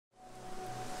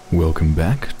Welcome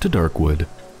back to Darkwood.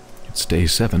 It's day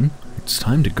 7. It's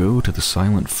time to go to the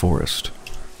Silent Forest.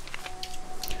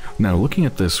 Now, looking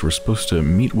at this, we're supposed to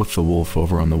meet with the wolf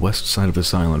over on the west side of the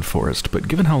Silent Forest, but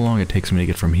given how long it takes me to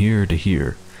get from here to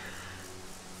here...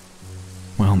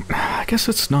 Well, I guess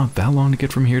it's not that long to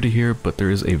get from here to here, but there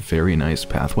is a very nice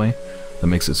pathway that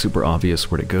makes it super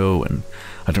obvious where to go, and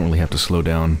I don't really have to slow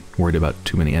down, worried about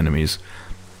too many enemies.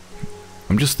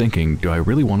 I'm just thinking, do I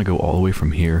really want to go all the way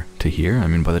from here to here? I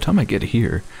mean, by the time I get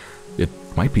here, it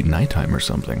might be nighttime or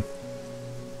something.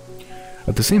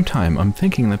 At the same time, I'm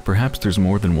thinking that perhaps there's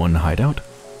more than one hideout.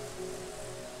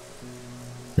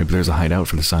 Maybe there's a hideout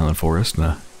for the Silent Forest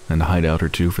and a hideout or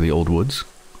two for the Old Woods.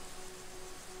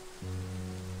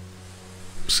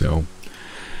 So,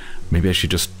 maybe I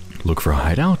should just look for a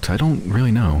hideout? I don't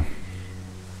really know.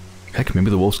 Heck, maybe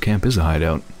the wolf's camp is a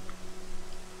hideout.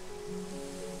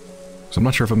 So I'm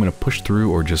not sure if I'm going to push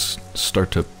through or just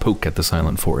start to poke at the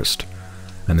Silent Forest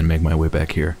and then make my way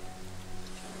back here.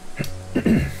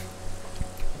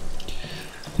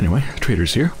 Anyway,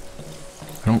 trader's here.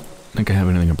 I don't think I have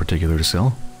anything in particular to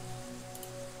sell.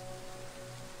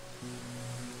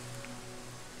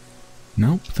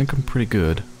 Nope, I think I'm pretty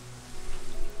good.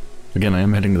 Again, I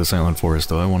am heading to the Silent Forest,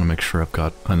 though. I want to make sure I've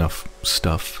got enough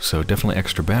stuff, so definitely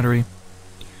extra battery.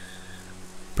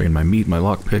 Bringing my meat, my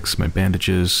lockpicks, my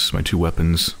bandages, my 2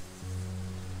 weapons.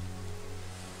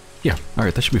 Yeah,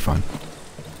 alright, that should be fine.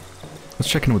 Let's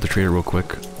check in with the trader real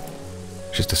quick,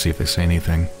 just to see if they say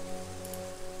anything.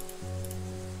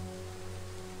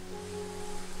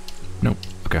 Nope,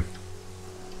 okay.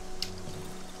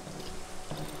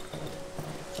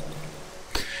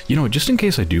 You know what, just in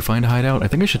case I do find a hideout, I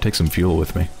think I should take some fuel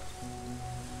with me.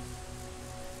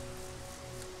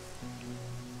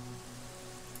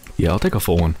 Yeah, I'll take a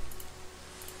full one.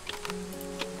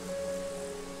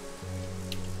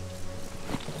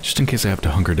 Just in case I have to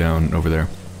hunker down over there.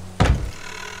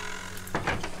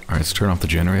 Alright, let's turn off the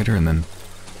generator and then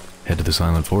head to the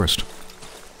Silent Forest.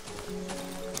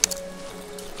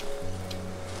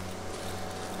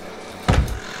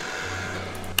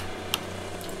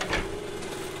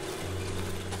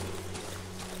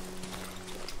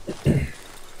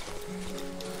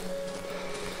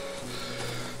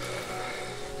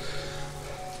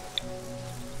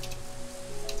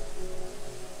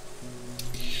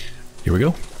 Here we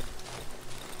go.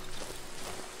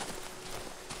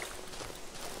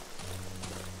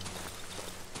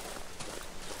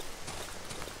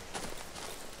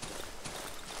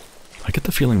 I get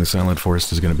the feeling the Silent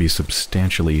Forest is going to be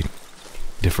substantially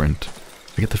different.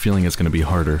 I get the feeling it's going to be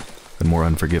harder and more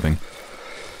unforgiving.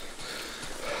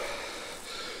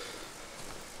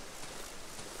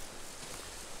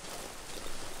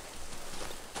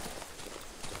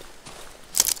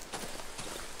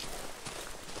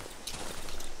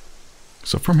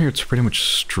 So from here, it's pretty much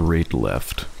straight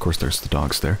left. Of course, there's the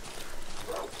dogs there.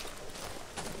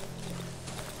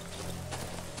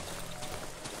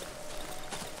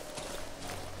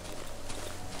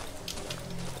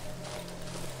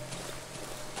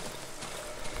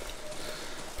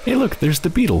 Hey, look, there's the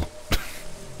beetle.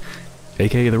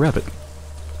 AKA the rabbit.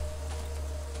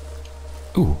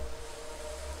 Ooh.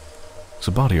 There's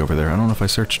a body over there. I don't know if I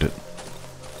searched it.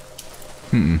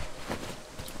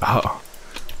 Ah.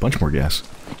 Bunch more gas.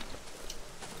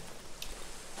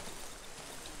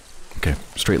 Okay,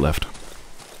 straight left.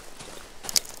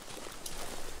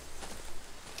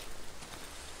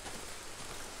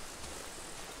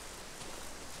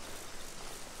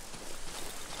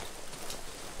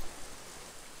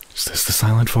 Is this the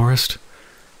Silent Forest?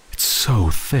 It's so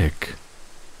thick.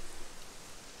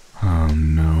 Oh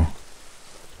no.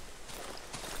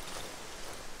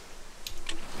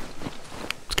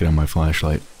 Let's get on my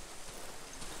flashlight.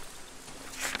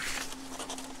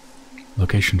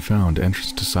 Location found.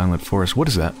 Entrance to Silent Forest. What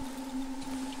is that?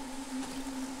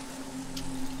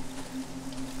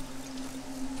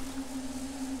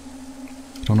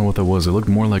 I don't know what that was. It looked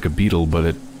more like a beetle, but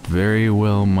it very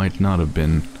well might not have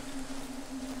been.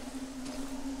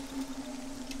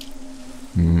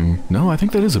 No, I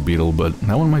think that is a beetle, but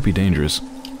that one might be dangerous.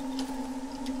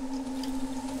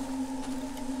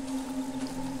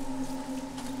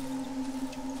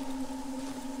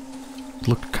 It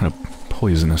looked kind of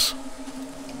poisonous.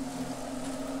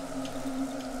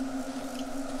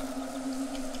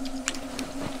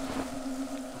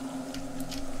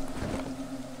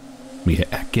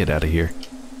 Yeah, get out of here.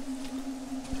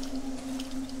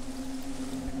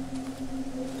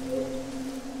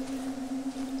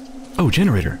 Oh,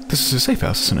 generator. This is a safe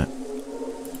house, isn't it?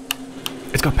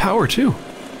 It's got power, too.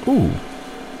 Ooh.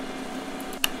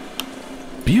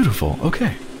 Beautiful.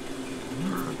 Okay.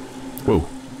 Whoa.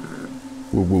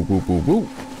 Whoa, whoa, whoa, whoa, whoa.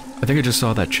 I think I just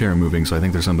saw that chair moving, so I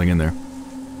think there's something in there.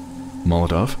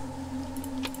 Molotov.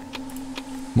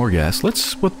 More gas.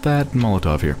 Let's put that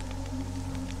Molotov here.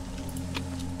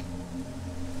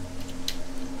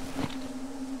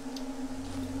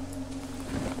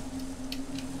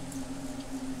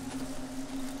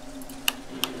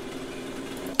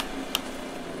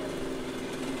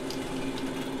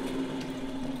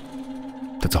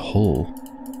 That's a hole.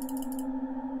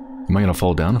 Am I gonna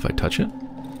fall down if I touch it?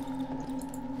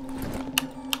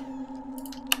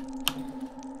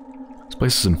 This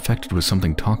place is infected with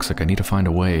something toxic. I need to find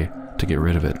a way to get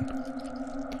rid of it.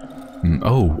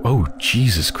 Oh,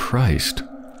 Jesus Christ.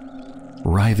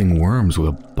 Writhing worms with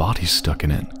a body stuck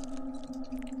in it.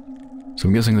 So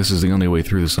I'm guessing this is the only way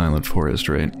through the silent forest,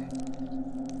 right?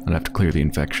 I'd have to clear the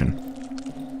infection.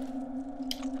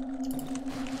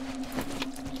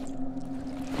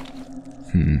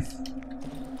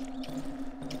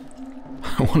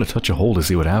 I want to touch a hole to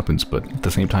see what happens, but at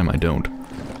the same time I don't.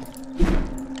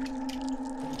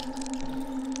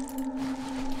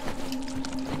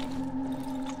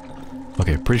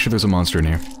 Okay, pretty sure there's a monster in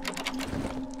here.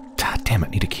 God damn it,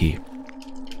 need a key.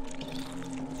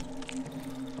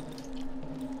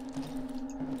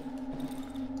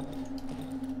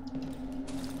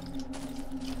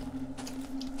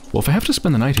 Well, if I have to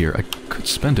spend the night here, I could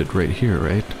spend it right here,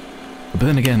 right? But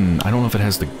then again, I don't know if it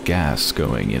has the gas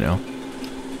going, you know?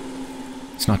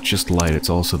 It's not just light, it's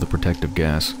also the protective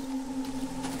gas.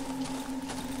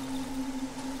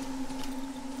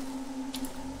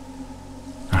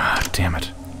 Ah, damn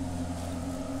it.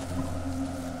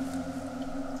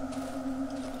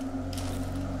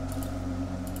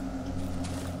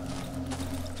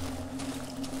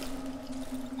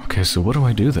 Okay, so what do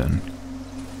I do then?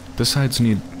 This side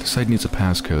needs a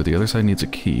passcode, the other side needs a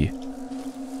key.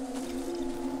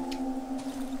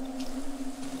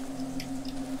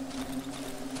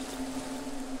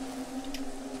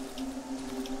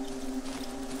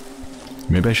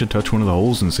 Maybe I should touch one of the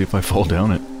holes and see if I fall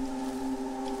down it.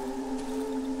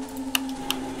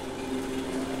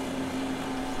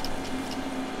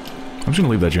 I'm just gonna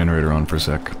leave that generator on for a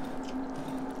sec.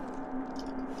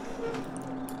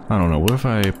 I don't know, what if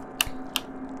I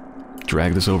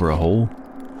drag this over a hole?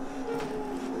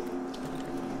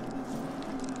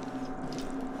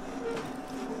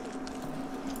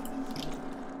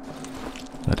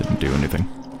 That didn't do anything.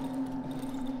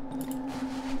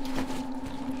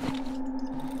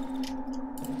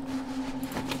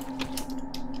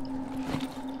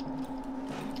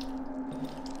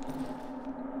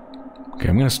 Okay,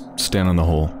 I'm gonna stand on the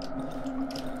hole.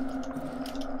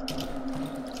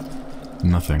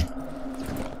 Nothing.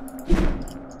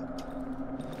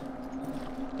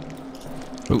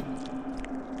 Oh.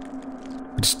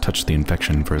 I just touched the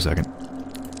infection for a second.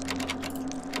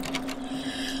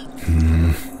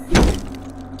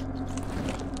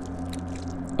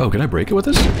 Oh, can I break it with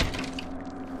this?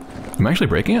 Am I actually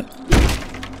breaking it?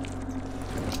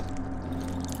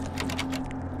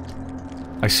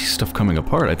 I see stuff coming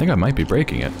apart. I think I might be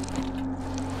breaking it.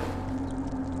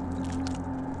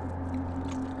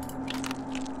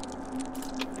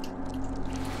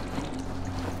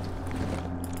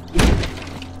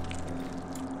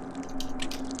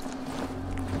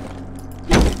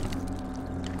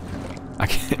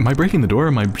 Am I breaking the door or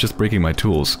am I just breaking my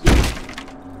tools?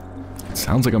 It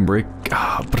sounds like I'm but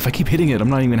if I keep hitting it, I'm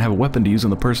not even gonna have a weapon to use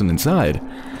on the person inside.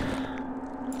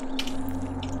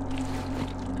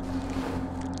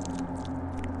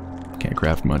 Can't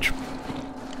craft much.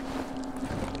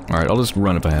 Alright, I'll just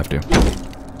run if I have to.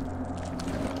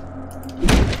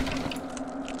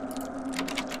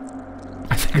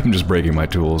 I think I'm just breaking my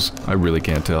tools. I really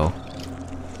can't tell.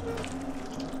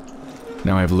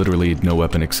 Now I have literally no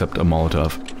weapon except a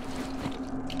Molotov.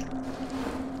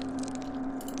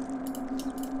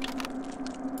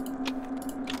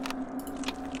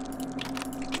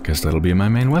 Guess that'll be my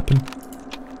main weapon.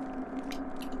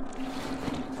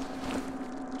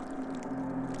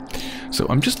 So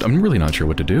I'm really not sure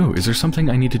what to do. Is there something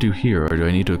I need to do here, or do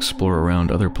I need to explore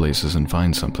around other places and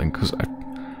find something? Because I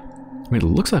mean, it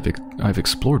looks like I've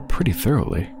explored pretty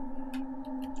thoroughly.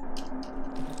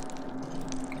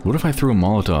 What if I threw a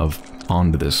Molotov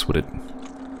onto this? Would it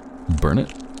burn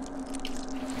it?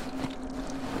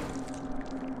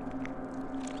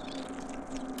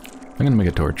 I'm gonna make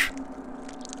a torch.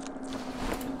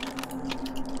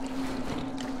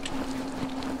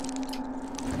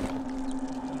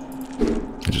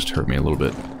 It just hurt me a little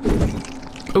bit.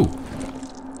 Oh!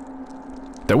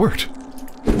 That worked!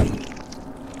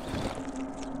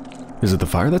 Is it the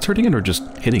fire that's hurting it, or just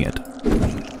hitting it?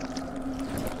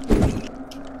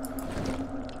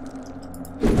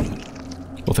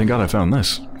 Well, thank God I found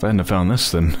this. If I hadn't have found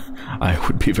this, then I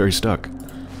would be very stuck.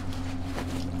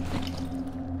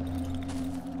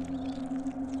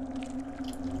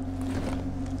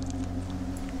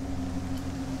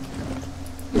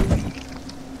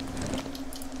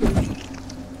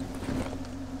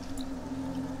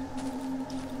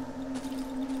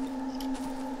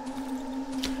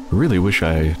 I really wish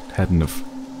I hadn't have,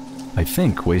 I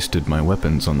think, wasted my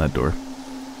weapons on that door.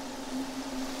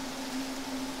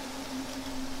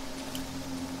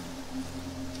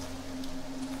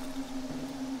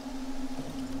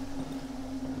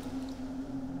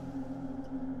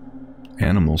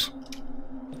 Animals.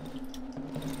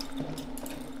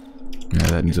 Yeah,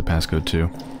 that needs a passcode too.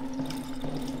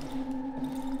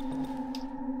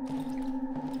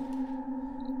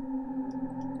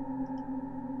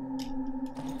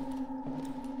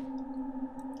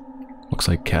 Looks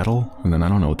like cattle, and then I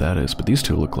don't know what that is, but these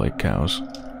two look like cows.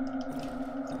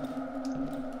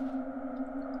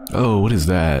 Oh, what is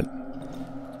that?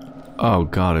 Oh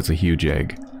god, it's a huge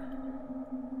egg.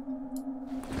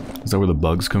 Is that where the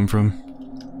bugs come from?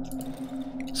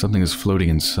 Something is floating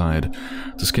inside.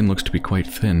 The skin looks to be quite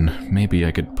thin. Maybe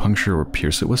I could puncture or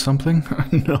pierce it with something?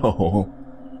 No.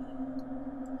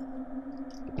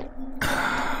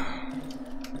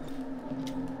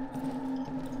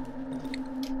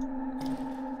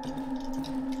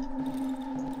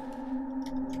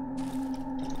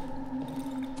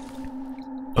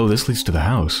 Oh, this leads to the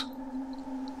house.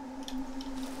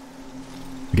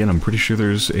 Again, I'm pretty sure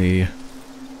there's a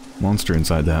monster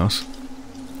inside the house.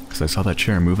 Because I saw that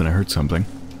chair move and I heard something.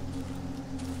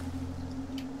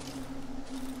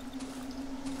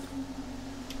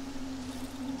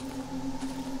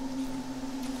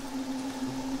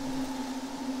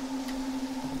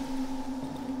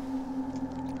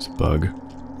 It's a bug.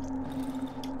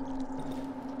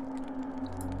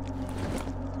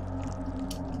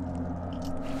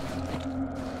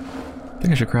 I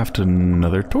think I should craft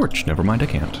another torch. Never mind, I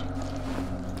can't.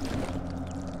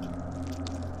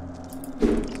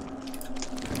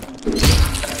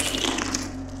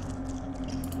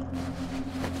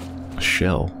 A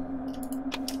shell.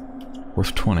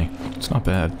 Worth 20. It's not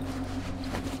bad.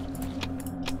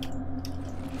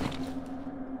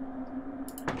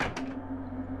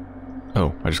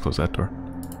 Oh, I just closed that door.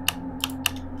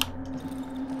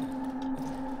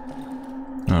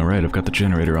 Alright, I've got the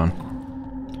generator on.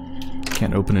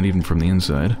 Can't open it even from the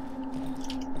inside.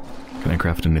 Can I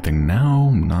craft anything now?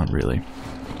 Not really.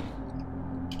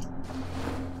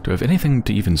 Do I have anything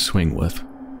to even swing with?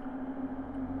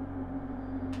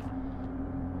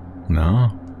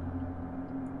 No.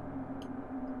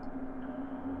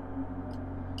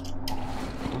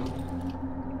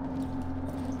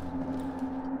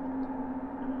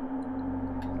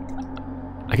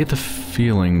 I get the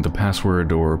feeling the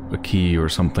password or a key or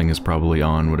something is probably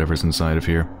on whatever's inside of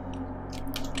here.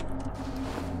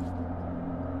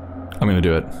 I'm gonna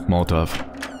do it. Molotov.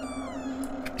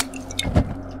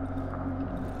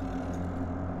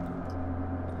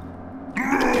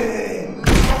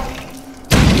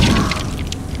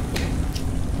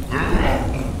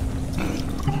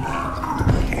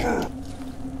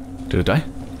 Did it die?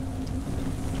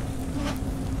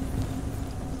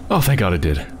 Oh, thank God it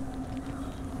did.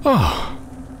 Oh.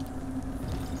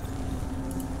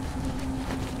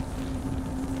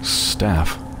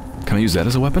 Staff. Can I use that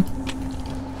as a weapon?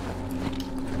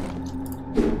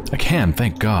 I can,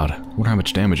 thank God. I wonder how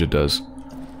much damage it does.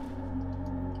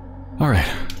 Alright.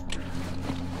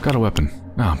 Got a weapon.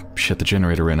 Oh, shit, the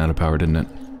generator ran out of power, didn't it?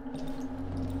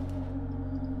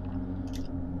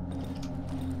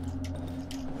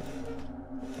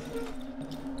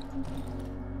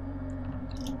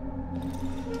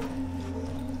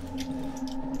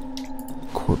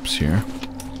 Corpse here.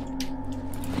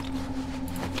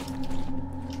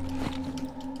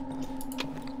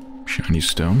 Shiny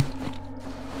stone.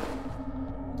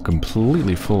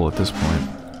 Completely full at this point.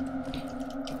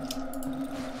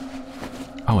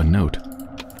 Oh, a note.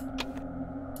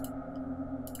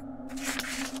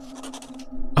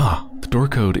 Ah, the door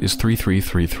code is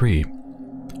 3333.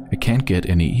 It can't get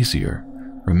any easier.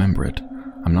 Remember it.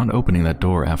 I'm not opening that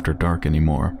door after dark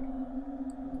anymore.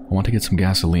 I want to get some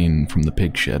gasoline from the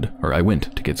pig shed. Or I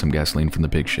went to get some gasoline from the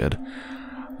pig shed.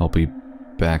 I'll be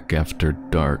back after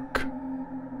dark.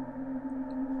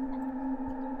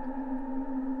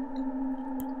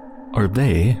 Are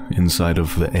they inside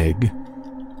of the egg?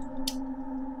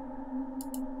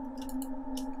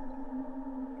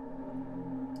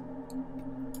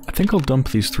 I think I'll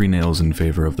dump these 3 nails in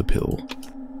favor of the pill.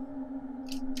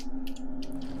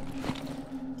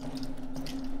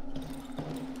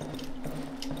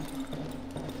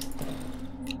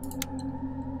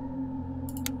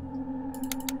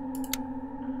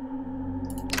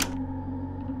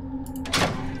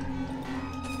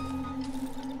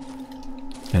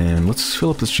 let's fill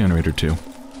up this generator too.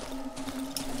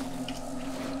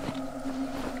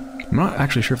 I'm not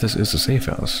actually sure if this is a safe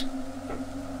house.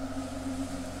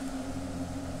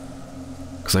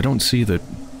 Because I don't see the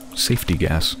safety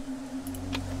gas.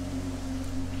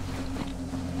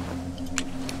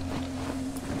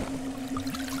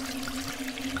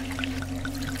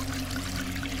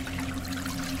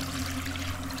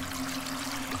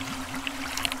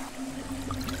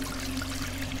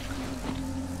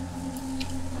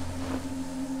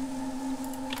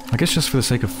 I guess just for the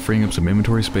sake of freeing up some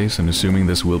inventory space and assuming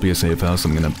this will be a safe house,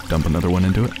 I'm gonna dump another one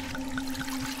into it.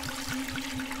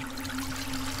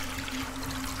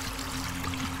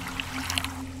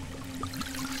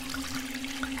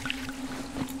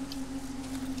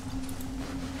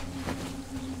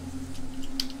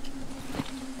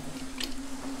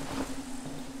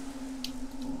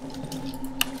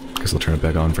 Guess I'll turn it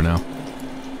back on for now.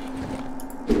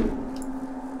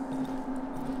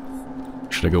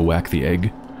 Should I go whack the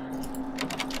egg?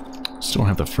 Still don't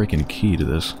have the freaking key to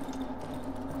this.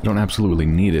 I don't absolutely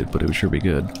need it, but it would sure be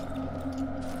good.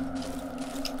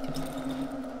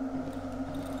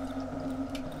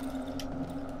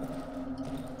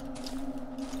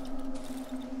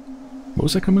 What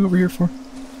was I coming over here for?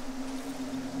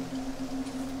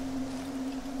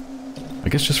 I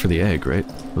guess just for the egg, right?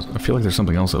 I feel like there's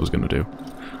something else I was gonna do.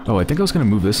 Oh, I think I was gonna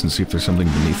move this and see if there's something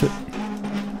beneath it.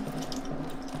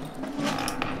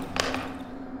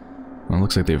 Well, it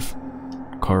looks like they've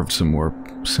carved some more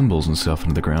symbols and stuff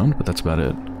into the ground, but that's about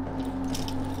it.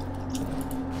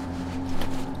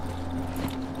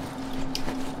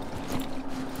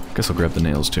 Guess I'll grab the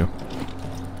nails too.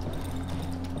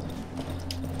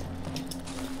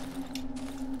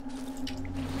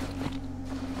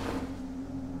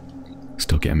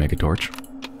 Still can't make a torch.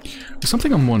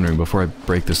 Something I'm wondering before I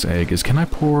break this egg is, can I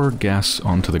pour gas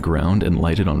onto the ground and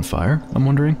light it on fire? I'm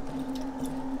wondering.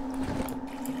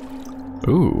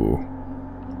 Ooh.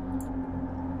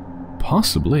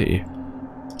 Possibly.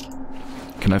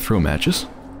 Can I throw matches?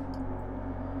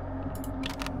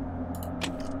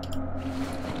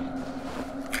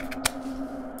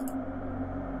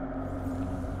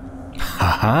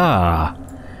 Haha!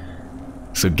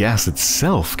 So gas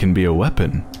itself can be a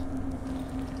weapon.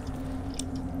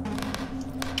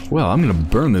 Well, I'm gonna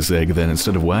burn this egg then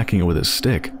instead of whacking it with a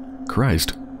stick.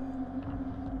 Christ.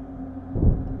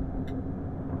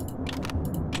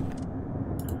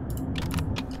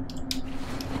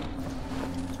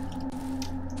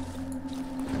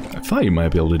 I thought you might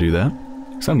be able to do that.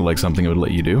 Sounded like something it would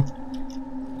let you do.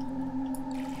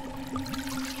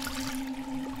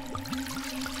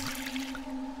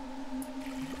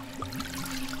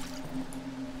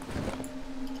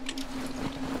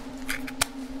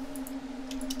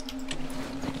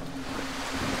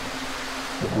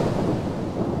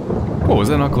 Oh, was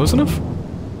that not close enough?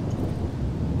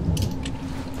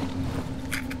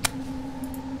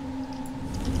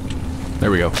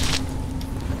 There we go.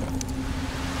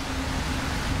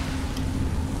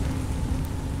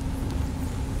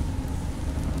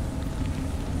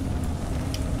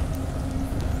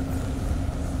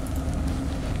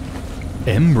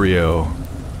 Embryo.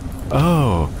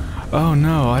 Oh. Oh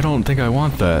no, I don't think I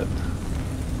want that.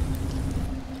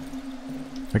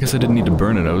 I guess I didn't need to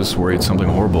burn it. I was worried something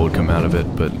horrible would come out of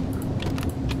it, but...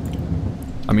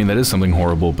 I mean, that is something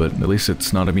horrible, but at least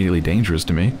it's not immediately dangerous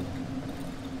to me.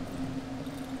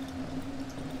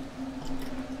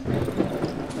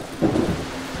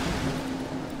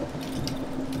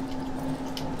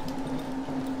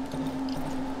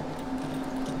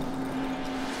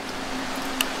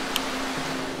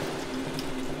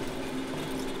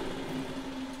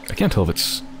 I can't tell if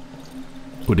it's...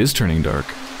 Oh, it is turning dark.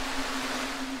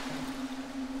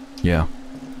 Yeah.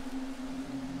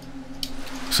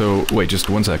 So, wait, just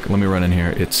one sec. Let me run in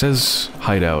here. It says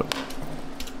hideout.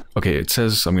 Okay, it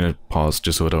says... I'm gonna pause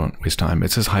just so I don't waste time.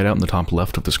 It says hideout in the top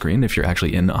left of the screen if you're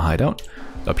actually in a hideout.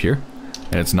 Up here.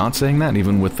 And it's not saying that,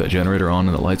 even with the generator on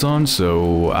and the lights on,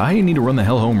 so I need to run the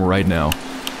hell home right now.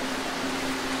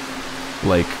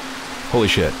 Like, holy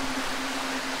shit.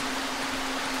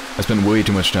 I spent way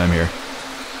too much time here.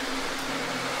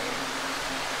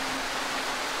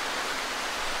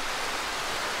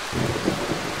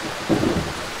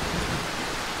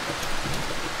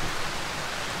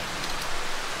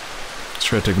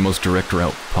 Try to take the most direct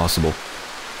route possible.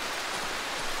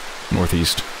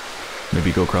 Northeast.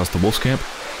 Maybe go across the wolf's camp?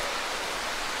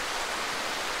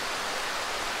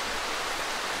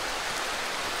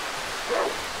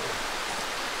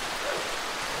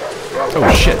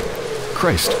 Oh shit!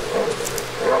 Christ!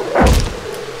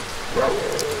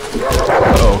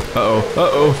 Uh-oh, uh-oh,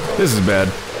 uh-oh! This is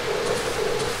bad.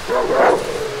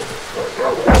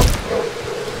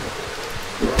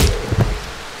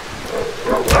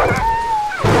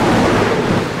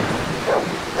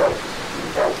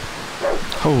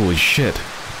 Holy shit.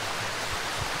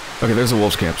 Okay, there's a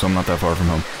wolf's camp, so I'm not that far from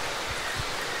home.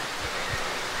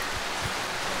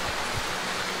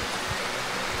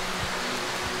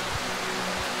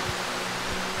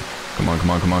 Come on, come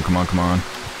on, come on, come on, come on.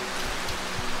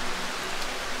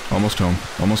 Almost home.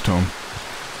 Almost home.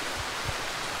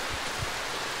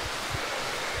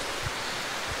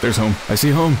 There's home. I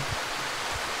see home.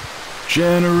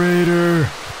 Generator!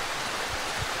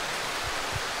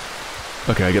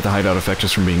 Okay, I get the hideout effect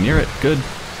just from being near it. Good.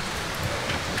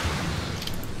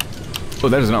 Oh,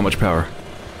 that is not much power.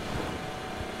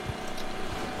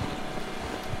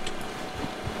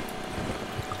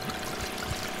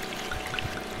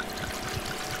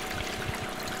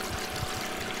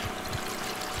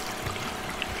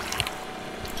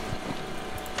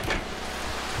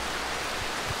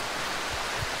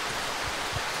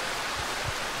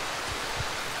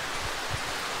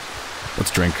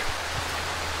 Let's drink.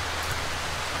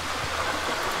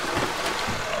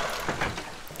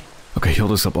 Okay,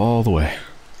 healed us up all the way.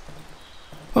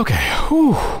 Okay,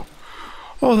 whew.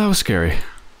 Oh, that was scary.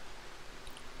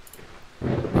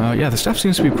 Yeah, the staff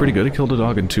seems to be pretty good. It killed a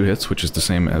dog in 2 hits, which is the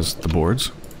same as the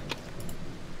boards.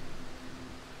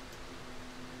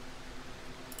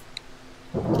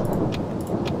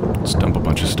 Let's dump a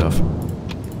bunch of stuff.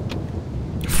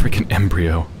 Freaking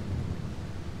embryo.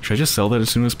 Should I just sell that as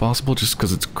soon as possible, just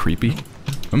because it's creepy?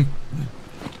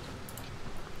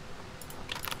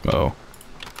 Uh-oh.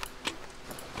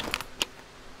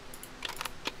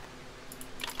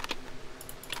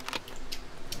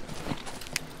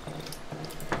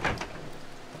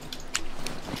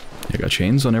 I got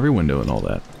chains on every window and all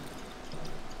that.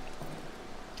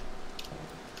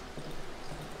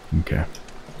 Okay.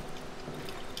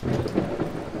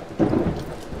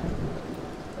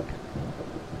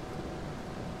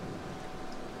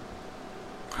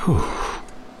 Whew.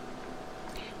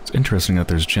 It's interesting that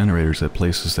there's generators at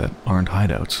places that aren't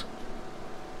hideouts.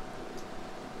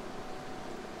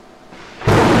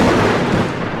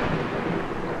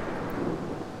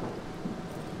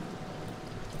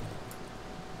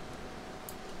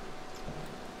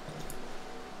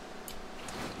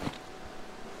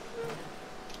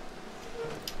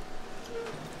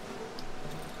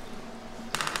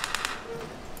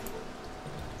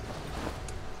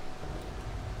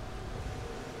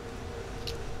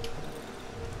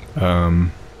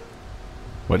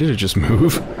 Why did it just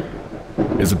move?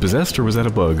 Is it possessed or was that a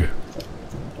bug?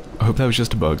 I hope that was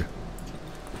just a bug.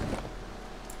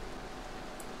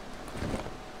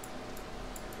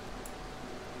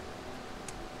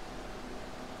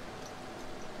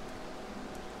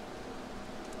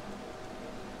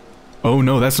 Oh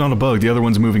no, that's not a bug. The other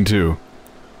one's moving too.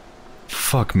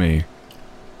 Fuck me.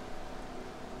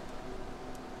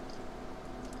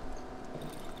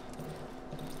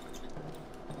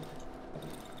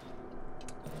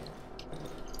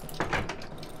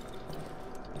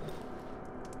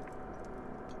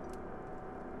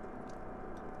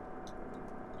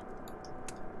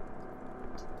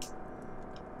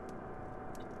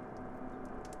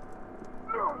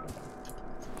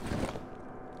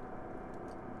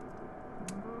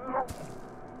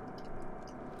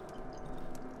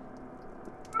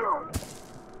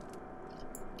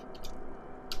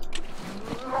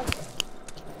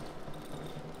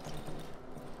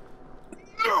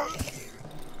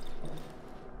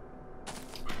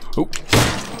 Oh.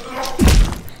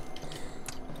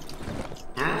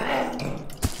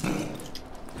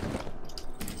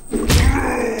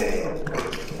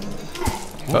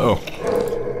 Uh-oh.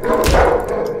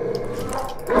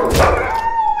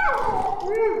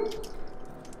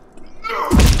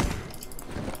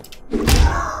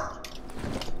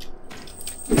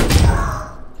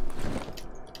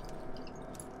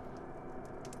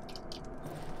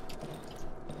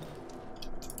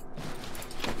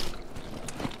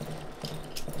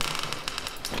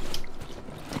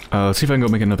 Let's see if I can go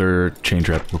make another chain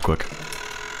trap real quick.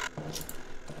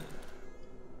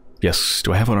 Yes.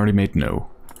 Do I have one already made? No.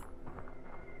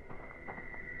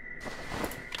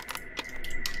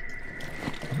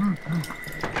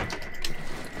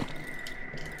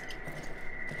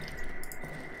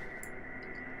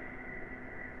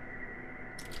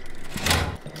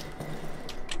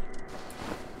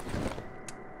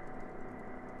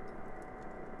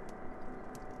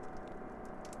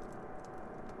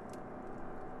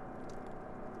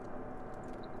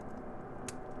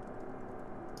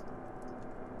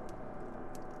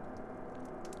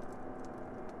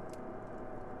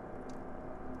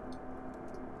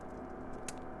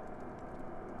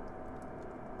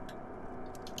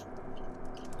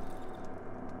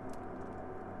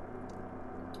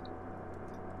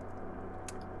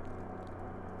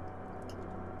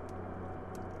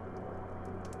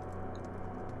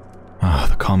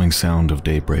 the calming sound of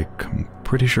daybreak. I'm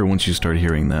pretty sure once you start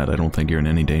hearing that, I don't think you're in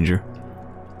any danger.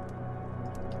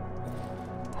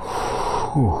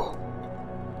 Whew.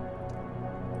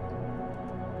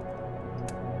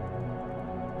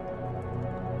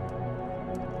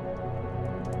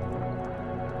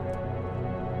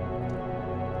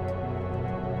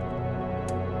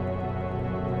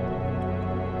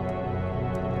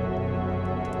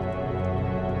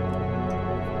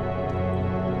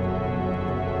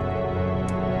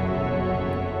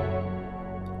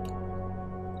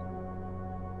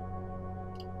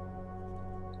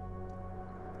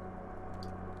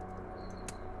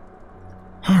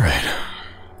 Alright.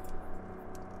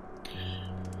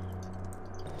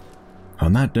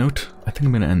 On that note, I think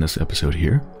I'm going to end this episode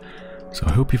here. So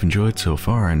I hope you've enjoyed so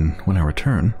far, and when I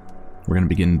return, we're going to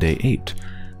begin day 8.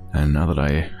 And now that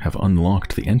I have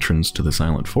unlocked the entrance to the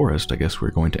Silent Forest, I guess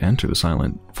we're going to enter the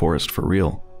Silent Forest for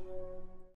real.